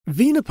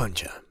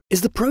Venipuncture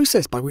is the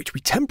process by which we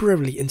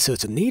temporarily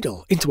insert a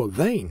needle into a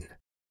vein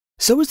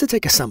so as to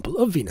take a sample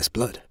of venous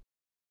blood.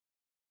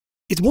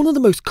 It's one of the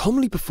most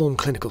commonly performed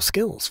clinical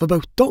skills for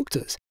both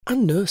doctors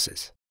and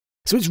nurses,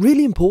 so it's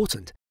really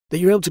important that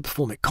you're able to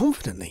perform it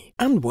confidently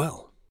and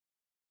well.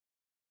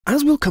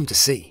 As we'll come to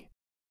see,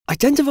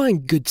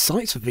 identifying good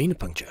sites for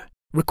venipuncture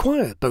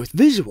require both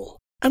visual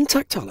and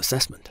tactile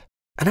assessment,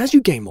 and as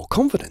you gain more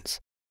confidence,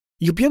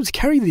 you'll be able to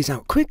carry these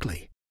out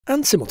quickly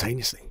and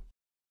simultaneously.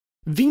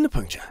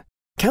 Venipuncture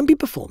can be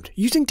performed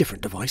using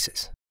different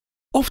devices,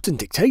 often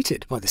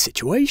dictated by the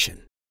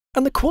situation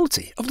and the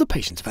quality of the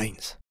patient's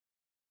veins.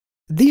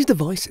 These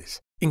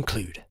devices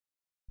include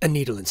a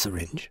needle and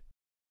syringe,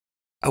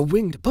 a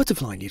winged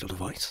butterfly needle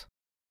device,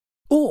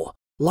 or,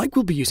 like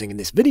we'll be using in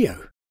this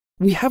video,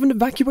 we have an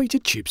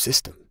evacuated tube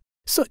system,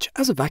 such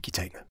as a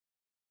vacutainer.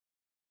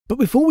 But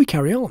before we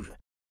carry on,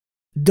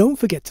 don't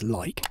forget to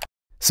like,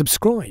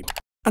 subscribe,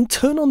 and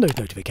turn on those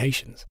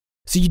notifications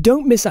so you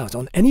don't miss out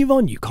on any of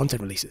our new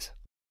content releases.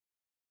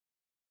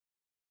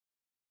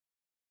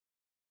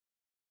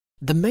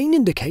 The main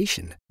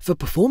indication for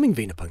performing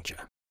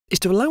venipuncture is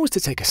to allow us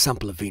to take a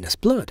sample of venous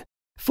blood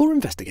for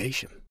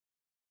investigation.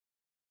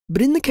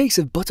 But in the case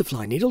of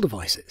butterfly needle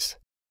devices,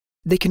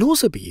 they can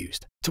also be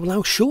used to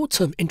allow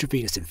short-term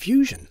intravenous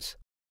infusions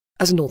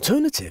as an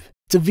alternative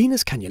to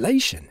venous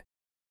cannulation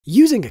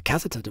using a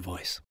catheter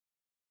device.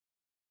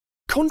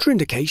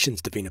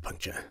 Contraindications to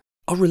venipuncture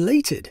are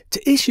related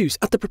to issues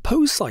at the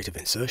proposed site of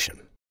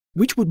insertion,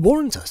 which would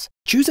warrant us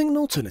choosing an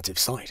alternative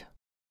site.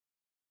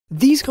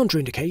 These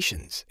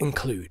contraindications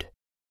include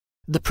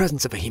the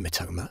presence of a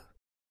hematoma,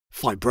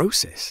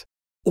 fibrosis,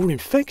 or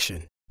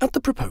infection at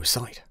the proposed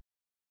site,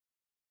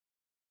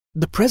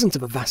 the presence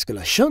of a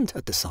vascular shunt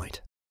at the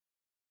site,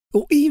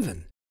 or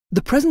even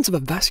the presence of a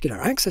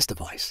vascular access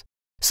device,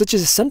 such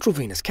as a central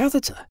venous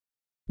catheter,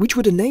 which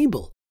would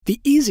enable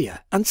the easier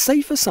and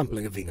safer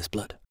sampling of venous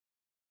blood.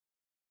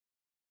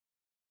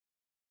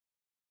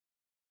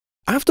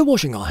 After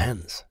washing our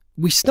hands,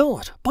 we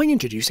start by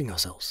introducing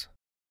ourselves,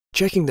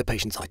 checking the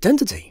patient's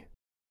identity,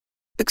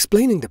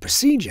 explaining the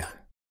procedure,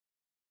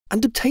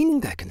 and obtaining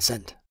their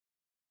consent.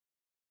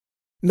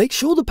 Make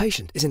sure the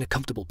patient is in a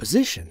comfortable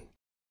position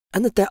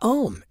and that their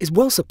arm is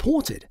well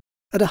supported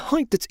at a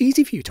height that's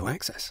easy for you to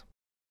access.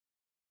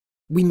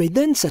 We may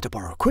then set up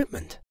our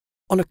equipment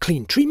on a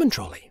clean treatment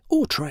trolley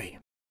or tray.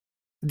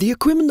 The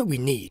equipment that we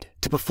need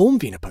to perform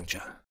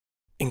venipuncture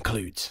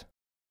includes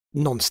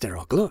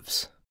non-sterile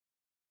gloves,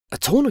 a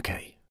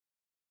tourniquet,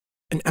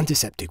 an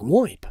antiseptic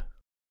wipe,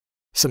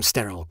 some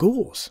sterile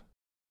gauze,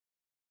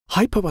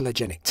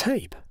 hypoallergenic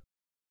tape,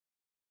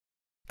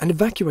 an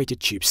evacuated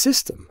tube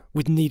system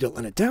with needle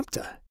and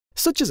adapter,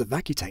 such as a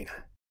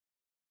vacutainer,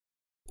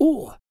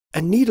 or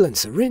a needle and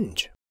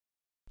syringe,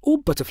 or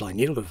butterfly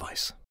needle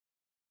device.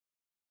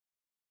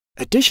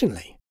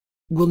 Additionally,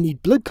 we'll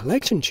need blood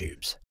collection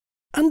tubes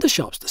and a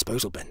sharps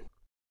disposal bin.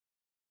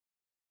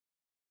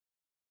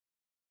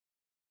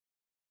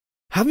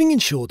 Having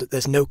ensured that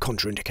there's no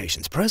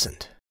contraindications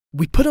present,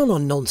 we put on our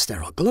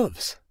non-sterile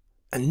gloves,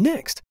 and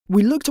next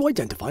we look to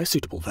identify a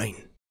suitable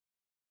vein.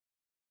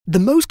 The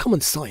most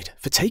common site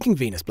for taking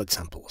venous blood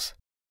samples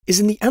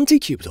is in the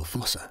antecubital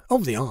fossa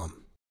of the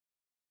arm,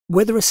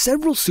 where there are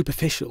several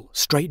superficial,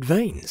 straight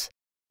veins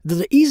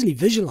that are easily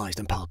visualized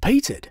and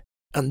palpated,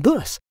 and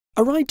thus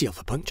are ideal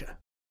for puncture.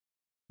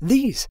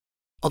 These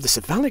are the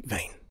cephalic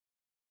vein,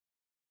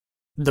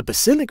 the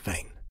basilic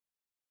vein,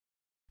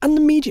 and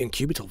the median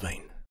cubital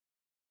vein,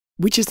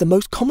 which is the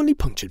most commonly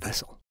punctured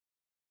vessel.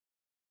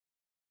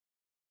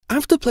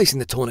 After placing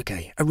the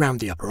tourniquet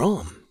around the upper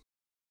arm,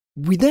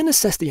 we then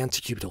assess the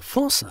antecubital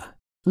fossa,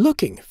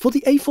 looking for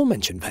the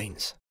aforementioned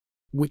veins,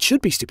 which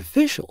should be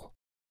superficial,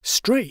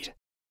 straight,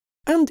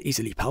 and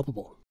easily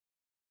palpable.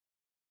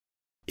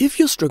 If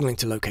you're struggling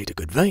to locate a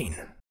good vein,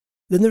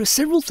 then there are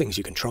several things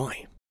you can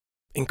try,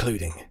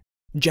 including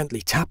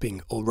gently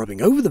tapping or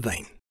rubbing over the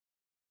vein,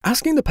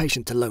 asking the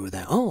patient to lower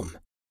their arm,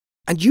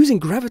 and using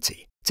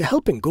gravity to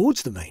help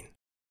engorge the vein.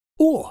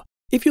 Or,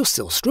 if you're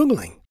still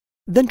struggling,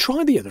 then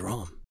try the other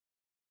arm.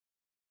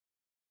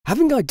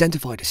 Having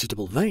identified a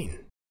suitable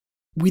vein,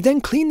 we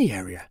then clean the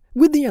area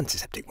with the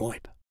antiseptic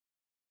wipe.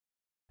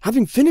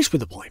 Having finished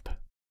with the wipe,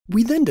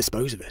 we then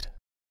dispose of it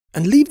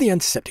and leave the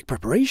antiseptic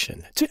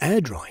preparation to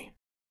air dry.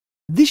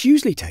 This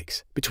usually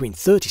takes between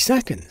 30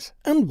 seconds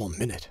and 1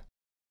 minute.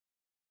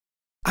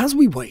 As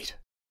we wait,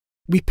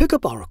 we pick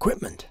up our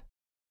equipment,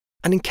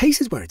 and in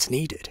cases where it's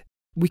needed,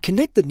 we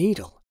connect the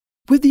needle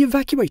with the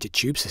evacuated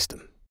tube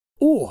system,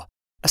 or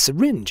a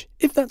syringe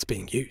if that's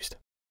being used.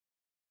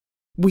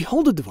 We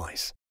hold the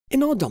device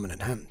in our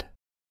dominant hand,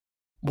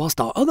 whilst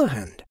our other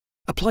hand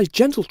applies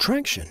gentle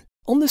traction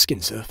on the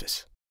skin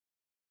surface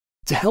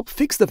to help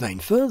fix the vein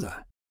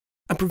further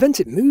and prevent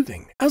it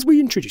moving as we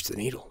introduce the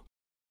needle.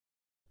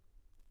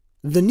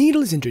 The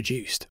needle is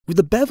introduced with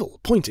the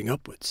bevel pointing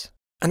upwards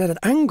and at an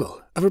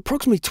angle of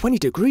approximately 20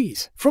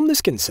 degrees from the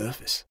skin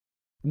surface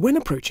when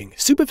approaching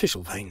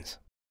superficial veins.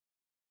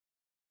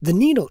 The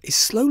needle is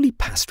slowly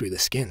passed through the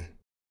skin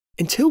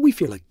until we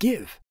feel a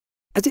give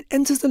as it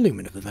enters the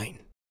lumen of the vein.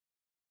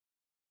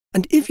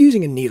 And if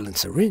using a needle and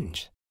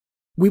syringe,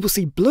 we will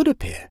see blood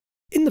appear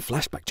in the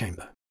flashback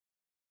chamber.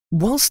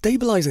 While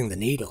stabilizing the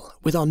needle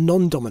with our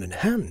non-dominant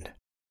hand,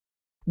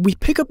 we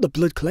pick up the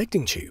blood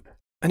collecting tube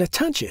and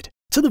attach it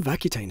to the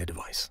vacutainer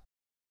device.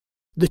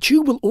 The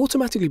tube will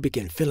automatically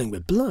begin filling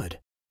with blood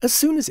as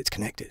soon as it's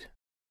connected.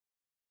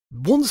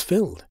 Once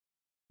filled,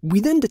 we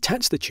then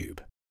detach the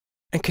tube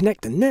and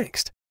connect the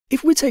next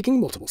if we're taking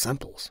multiple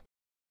samples.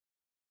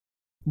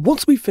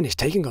 Once we've finished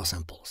taking our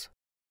samples,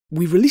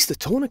 we release the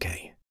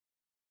tourniquet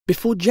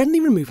before gently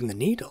removing the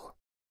needle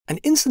and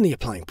instantly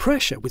applying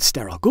pressure with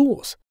sterile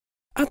gauze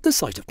at the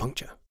site of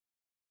puncture.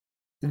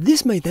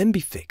 This may then be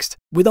fixed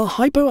with our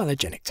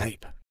hypoallergenic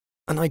tape,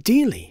 and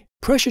ideally,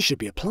 pressure should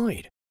be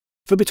applied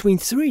for between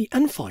 3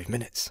 and 5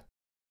 minutes,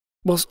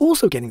 whilst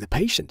also getting the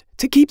patient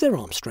to keep their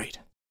arm straight.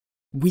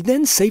 We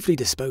then safely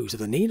dispose of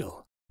the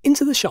needle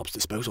into the shop's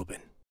disposal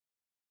bin.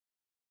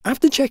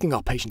 After checking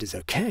our patient is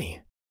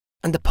okay,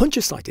 and the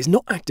puncture site is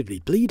not actively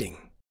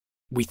bleeding,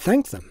 we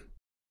thank them,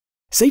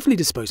 safely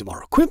dispose of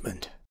our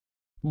equipment,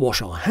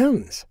 wash our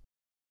hands,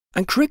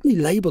 and correctly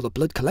label the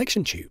blood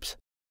collection tubes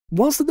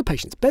whilst at the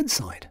patient's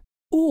bedside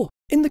or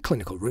in the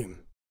clinical room,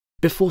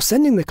 before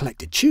sending the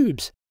collected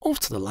tubes off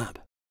to the lab.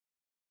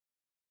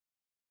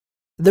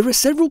 There are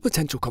several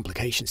potential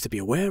complications to be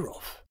aware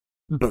of,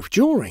 both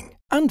during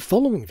and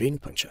following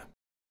venipuncture.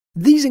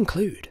 These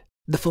include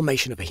the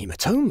formation of a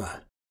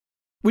hematoma,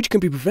 which can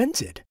be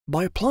prevented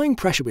by applying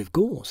pressure with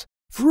gauze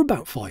for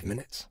about 5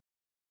 minutes.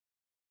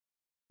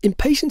 In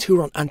patients who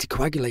are on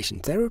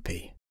anticoagulation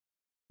therapy,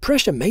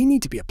 pressure may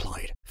need to be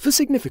applied for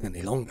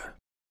significantly longer.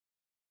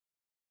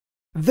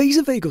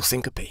 Vasovagal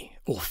syncope,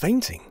 or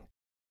fainting,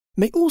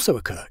 may also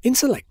occur in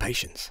select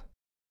patients.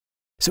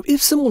 So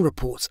if someone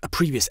reports a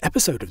previous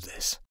episode of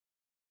this,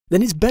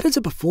 then it's better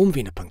to perform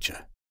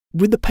venipuncture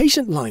with the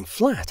patient lying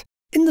flat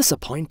in the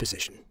supine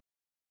position.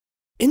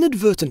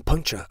 Inadvertent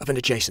puncture of an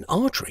adjacent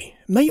artery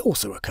may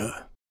also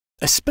occur,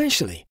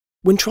 especially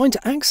when trying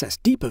to access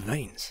deeper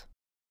veins.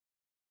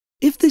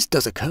 If this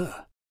does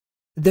occur,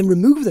 then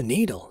remove the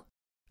needle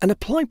and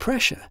apply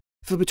pressure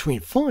for between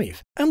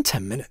 5 and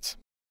 10 minutes.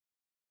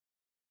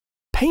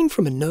 Pain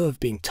from a nerve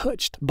being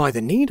touched by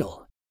the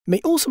needle may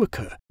also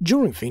occur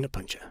during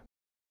venipuncture.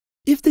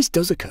 If this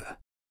does occur,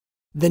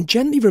 then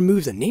gently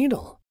remove the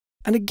needle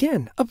and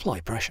again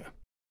apply pressure.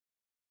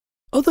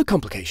 Other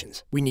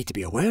complications we need to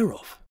be aware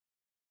of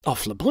are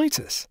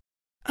phlebitis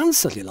and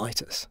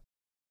cellulitis.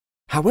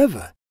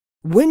 However,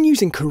 when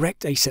using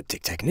correct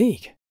aseptic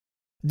technique,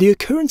 the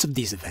occurrence of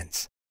these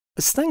events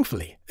is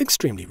thankfully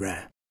extremely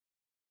rare.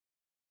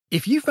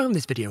 If you found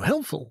this video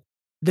helpful,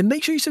 then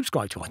make sure you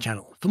subscribe to our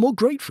channel for more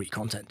great free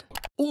content.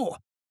 Or,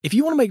 if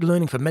you want to make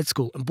learning for med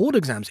school and board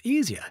exams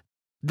easier,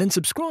 then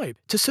subscribe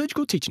to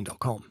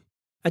surgicalteaching.com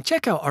and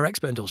check out our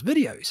expert endorsed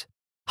videos,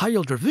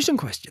 high-yield revision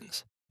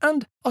questions,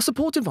 and our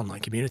supportive online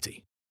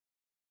community.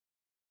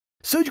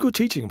 Surgical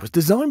Teaching was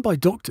designed by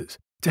doctors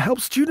to help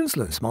students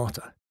learn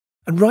smarter.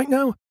 And right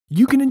now,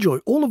 you can enjoy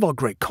all of our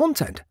great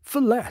content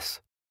for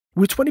less,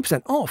 with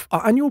 20% off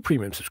our annual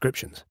premium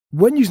subscriptions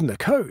when using the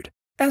code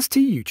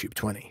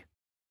STUTube20.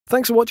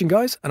 Thanks for watching,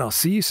 guys, and I'll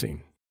see you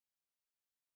soon.